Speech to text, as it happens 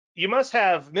you must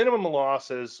have minimum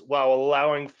losses while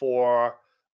allowing for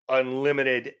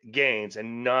unlimited gains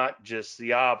and not just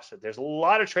the opposite. There's a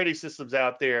lot of trading systems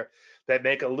out there that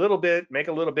make a little bit, make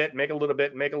a little bit, make a little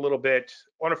bit, make a little bit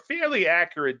on a fairly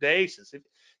accurate basis.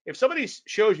 If somebody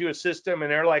shows you a system and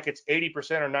they're like it's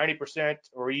 80% or 90%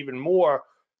 or even more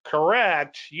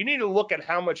correct, you need to look at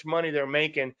how much money they're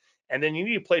making, and then you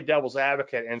need to play devil's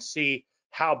advocate and see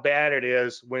how bad it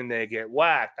is when they get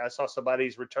whacked. I saw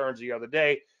somebody's returns the other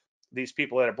day, these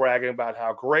people that are bragging about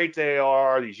how great they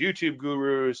are, these YouTube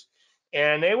gurus,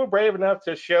 and they were brave enough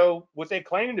to show what they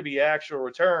claim to be actual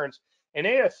returns, and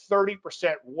they had a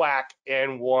 30% whack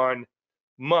in 1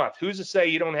 month. Who's to say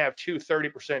you don't have two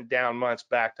 30% down months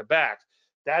back to back?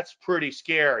 That's pretty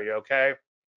scary, okay?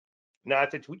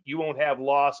 Not that you won't have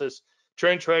losses.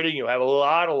 Trend trading, you'll have a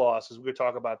lot of losses. We're going to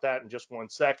talk about that in just 1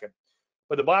 second.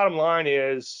 But the bottom line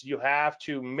is you have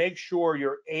to make sure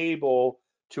you're able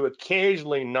to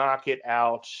occasionally knock it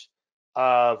out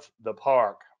of the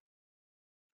park.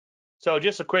 So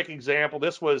just a quick example.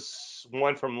 This was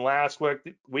one from last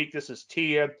week. This is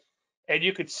Tia. And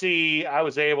you could see I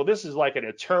was able, this is like an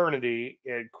eternity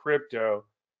in crypto.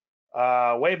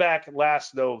 Way back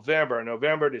last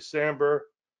November, December,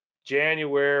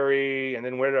 January, and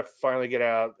then where did I finally get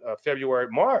out? February,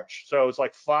 March. So it's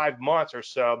like 5 months or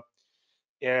so.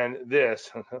 And this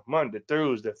Monday,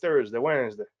 Tuesday, Thursday,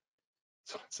 Wednesday.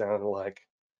 That's what it sounded like.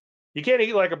 You can't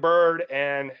eat like a bird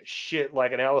and shit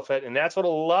like an elephant. And that's what a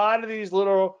lot of these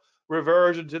little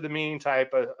reversion to the mean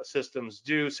type of systems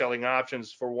do, selling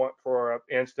options for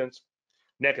instance,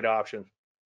 naked options.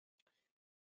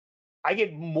 I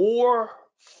get more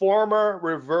former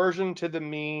reversion to the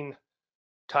mean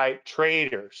type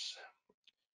traders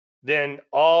than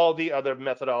all the other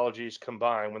methodologies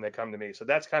combined when they come to me. So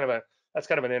that's kind of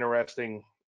an interesting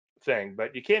thing.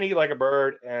 But you can't eat like a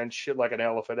bird and shit like an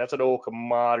elephant. That's an old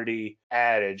commodity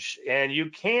adage. And you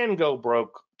can go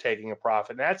broke taking a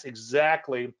profit. And that's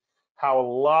exactly how a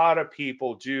lot of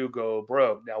people do go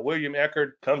broke. Now, William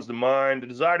Eckert comes to mind. The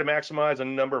desire to maximize the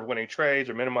number of winning trades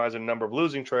or minimize the number of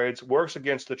losing trades works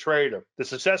against the trader. The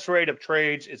success rate of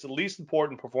trades is the least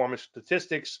important performance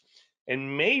statistics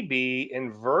and may be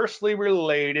inversely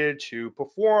related to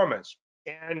performance.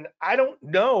 And I don't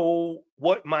know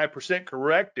what my percent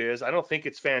correct is. I don't think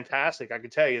it's fantastic. I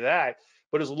can tell you that.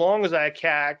 But as long as I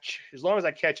catch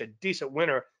a decent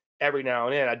winner every now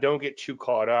and then, I don't get too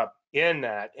caught up in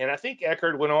that. And I think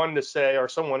Eckert went on to say, or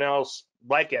someone else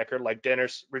like Eckert, like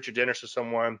Dennis, Richard Dennis or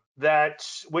someone, that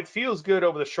what feels good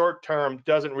over the short term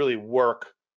doesn't really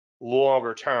work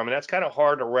longer term. And that's kind of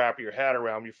hard to wrap your head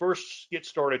around. When you first get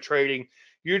started trading,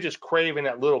 you're just craving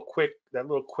that little quick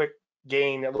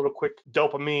gain, that little quick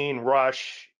dopamine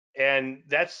rush, and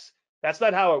that's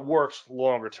not how it works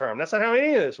longer term. That's not how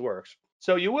any of this works.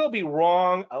 So you will be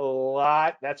wrong a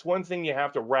lot. That's one thing you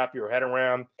have to wrap your head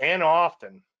around, and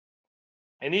often.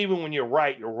 And even when you're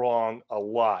right, you're wrong a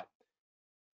lot.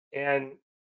 And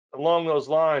along those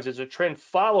lines, as a trend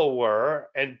follower,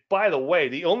 and by the way,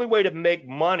 the only way to make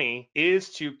money is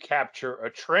to capture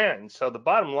a trend. So the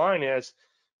bottom line is,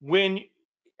 when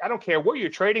I don't care what your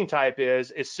trading type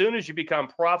is, as soon as you become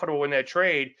profitable in that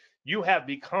trade, you have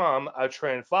become a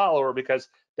trend follower because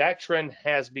that trend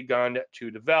has begun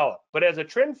to develop. But as a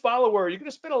trend follower, you're going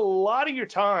to spend a lot of your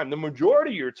time, the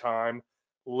majority of your time,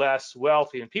 less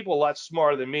wealthy. And people a lot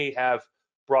smarter than me have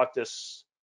brought this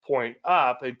point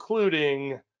up,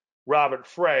 including Robert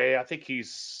Frey. I think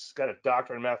he's got a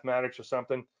doctorate in mathematics or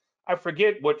something. I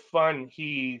forget what fund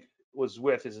he was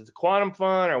with. Is it the quantum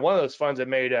fund or one of those funds that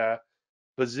made a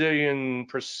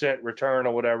bazillion% return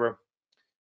or whatever?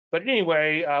 But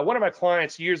anyway, one of my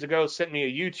clients years ago sent me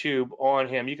a YouTube on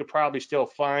him. You could probably still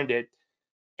find it.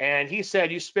 And he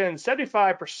said you spend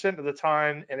 75% of the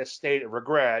time in a state of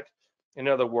regret. In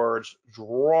other words,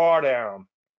 drawdown.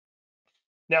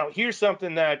 Now, here's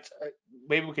something that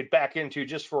maybe we could back into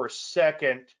just for a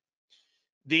second.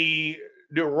 The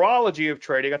neurology of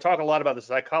trading, I talk a lot about the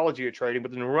psychology of trading,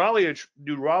 but the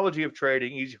neurology of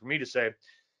trading, easy for me to say,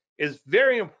 is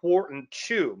very important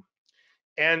too.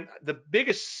 And the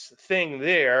biggest thing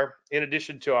there, in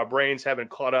addition to our brains having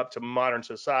caught up to modern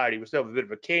society, we still have a bit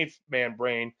of a caveman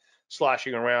brain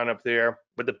sloshing around up there.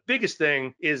 But the biggest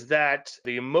thing is that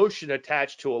the emotion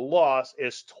attached to a loss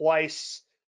is twice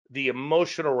the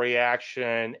emotional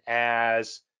reaction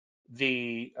as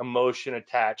the emotion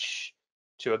attached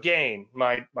to a gain.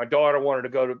 My daughter wanted to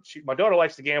go to, my daughter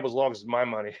likes to gamble as long as it's my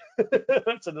money.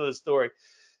 That's another story.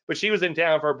 But she was in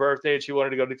town for her birthday and she wanted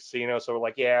to go to the casino, so we're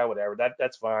like, yeah, whatever,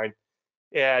 that's fine.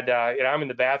 And I'm in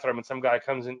the bathroom and some guy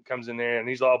comes in there and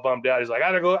he's all bummed out. He's like,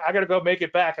 I gotta go make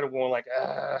it back. And I'm going like,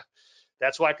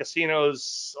 That's why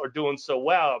casinos are doing so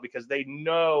well, because they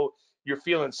know you're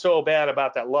feeling so bad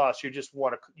about that loss. You just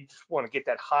want to get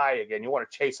that high again. You want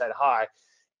to chase that high,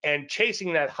 and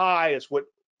chasing that high is what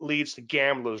leads to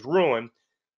gamblers' ruin.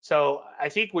 So I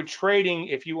think with trading,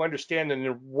 if you understand the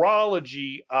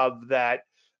neurology of that,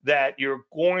 that you're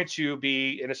going to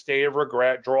be in a state of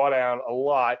regret, draw down a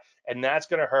lot, and that's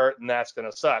going to hurt and that's going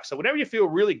to suck. So whenever you feel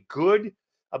really good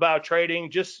about trading,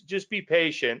 just be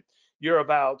patient. You're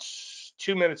about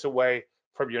 2 minutes away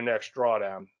from your next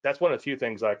drawdown. That's one of the few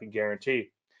things I can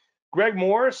guarantee. Greg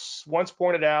Morris once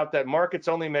pointed out that markets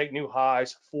only make new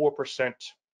highs 4%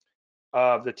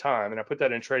 of the time, and I put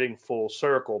that in trading full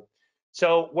circle.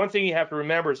 So one thing you have to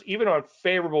remember is even on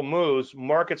favorable moves,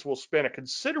 markets will spend a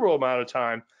considerable amount of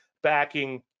time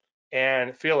backing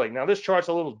and filling. Now this chart's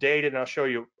a little dated, and I'll show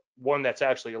you one that's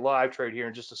actually a live trade here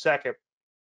in just a second.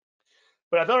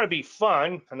 But I thought it'd be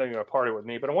fun. I know you're gonna party with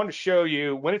me, but I wanted to show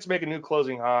you when it's making new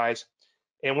closing highs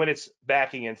and when it's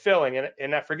backing and filling.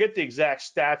 And I forget the exact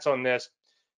stats on this,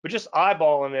 but just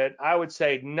eyeballing it, I would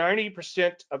say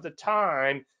 90% of the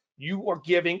time you are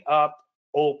giving up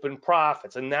open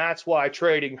profits. And that's why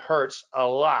trading hurts a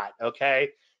lot, okay?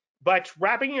 But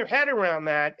wrapping your head around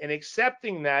that and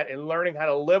accepting that and learning how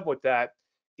to live with that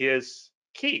is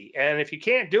key. And if you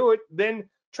can't do it, then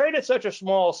trade at such a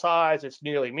small size it's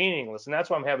nearly meaningless. And that's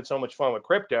why I'm having so much fun with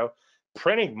crypto,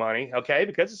 printing money, okay?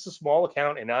 Because it's a small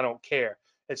account and I don't care.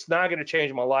 It's not going to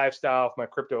change my lifestyle if my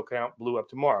crypto account blew up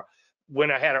tomorrow.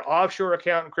 When I had an offshore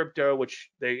account in crypto,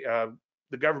 which the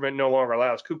government no longer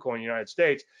allows KuCoin in the United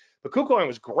States, but KuCoin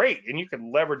was great, and you could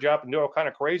leverage up and do all kind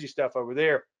of crazy stuff over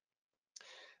there.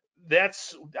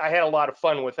 I had a lot of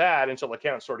fun with that until the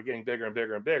account started getting bigger and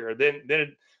bigger and bigger.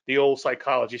 Then the old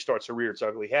psychology starts to rear its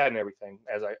ugly head and everything,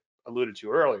 as I alluded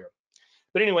to earlier.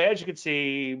 But anyway, as you can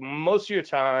see, most of your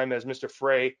time, as Mr.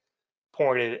 Frey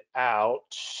pointed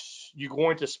out, you're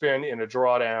going to spend in a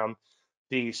drawdown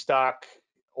the stock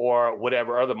or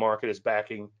whatever other market is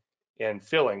backing and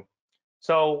filling.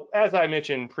 So as I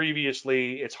mentioned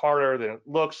previously, it's harder than it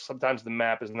looks. Sometimes the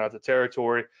map is not the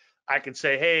territory. I could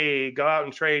say, hey, go out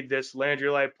and trade this Landry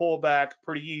Light pullback,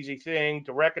 pretty easy thing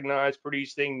to recognize, pretty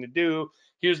easy thing to do.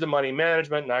 Here's the money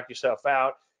management, knock yourself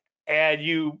out. And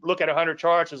you look at 100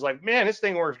 charts, it's like, man, this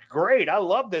thing works great. I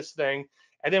love this thing.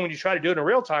 And then when you try to do it in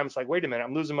real time, it's like, wait a minute,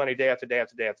 I'm losing money day after day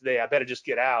after day after day. I better just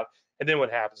get out. And then what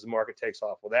happens? The market takes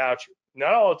off without you.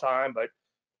 Not all the time, but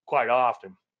quite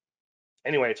often.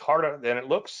 Anyway, it's harder than it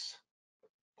looks,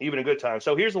 even in good times.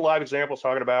 So here's a live example I was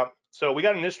talking about. So we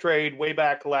got in this trade way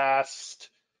back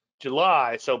last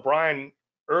July. So Brian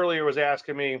earlier was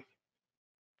asking me,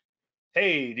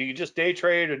 hey, do you just day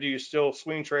trade or do you still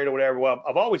swing trade or whatever? Well,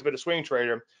 I've always been a swing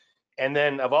trader, and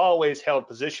then I've always held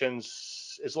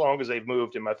positions as long as they've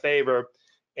moved in my favor.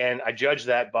 And I judge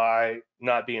that by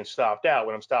not being stopped out.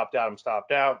 When I'm stopped out, I'm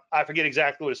stopped out. I forget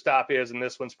exactly what a stop is, and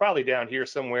this one's probably down here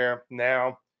somewhere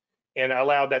now. And I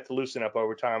allowed that to loosen up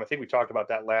over time. I think we talked about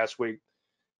that last week.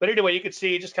 But anyway, you can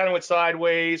see it just kind of went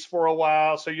sideways for a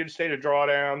while. So you'd stay to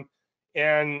drawdown.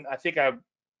 And I think I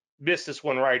missed this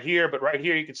one right here, but right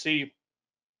here you can see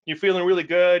you're feeling really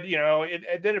good, you know.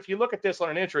 And then if you look at this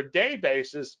on an intraday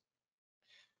basis,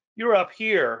 you're up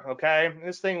here, okay?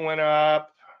 This thing went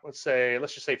up, let's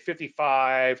just say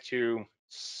 55 to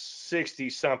 60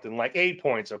 something, like 8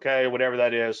 points, okay, whatever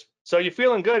that is. So you're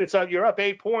feeling good. It's up, you're up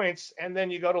 8 points, and then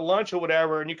you go to lunch or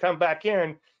whatever, and you come back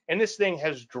in, and this thing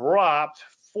has dropped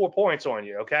 4 points on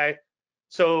you, okay?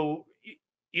 So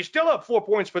you're still up 4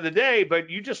 points for the day, but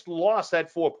you just lost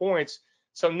that 4 points.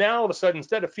 So now all of a sudden,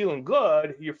 instead of feeling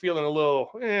good, you're feeling a little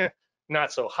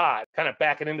not so hot, kind of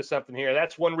backing into something here.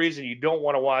 That's one reason you don't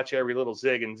want to watch every little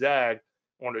zig and zag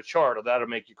on the chart, or that'll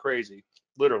make you crazy,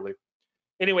 literally.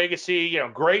 Anyway, you can see, you know,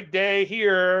 great day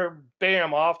here.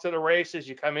 Bam, off to the races.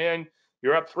 You come in,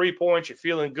 you're up 3 points, you're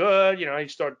feeling good. You know, you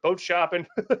start boat shopping.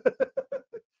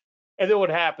 And then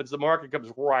what happens? The market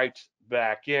comes right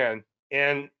back in.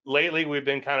 And lately, we've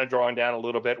been kind of drawing down a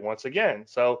little bit once again.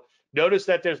 So notice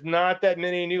that there's not that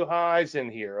many new highs in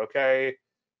here, okay?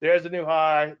 There's a new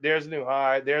high, there's a new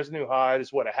high, there's a new high.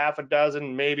 There's what, a half a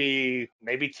dozen, maybe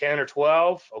 10 or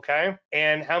 12, okay?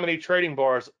 And how many trading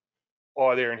bars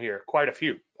are there in here? Quite a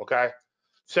few, okay?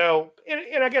 So,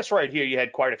 and I guess right here you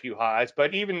had quite a few highs,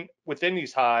 but even within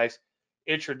these highs,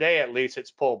 intraday at least,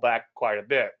 it's pulled back quite a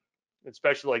bit.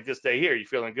 Especially like this day here, you're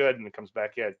feeling good and it comes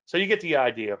back in. So you get the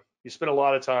idea. You spend a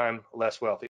lot of time less wealthy.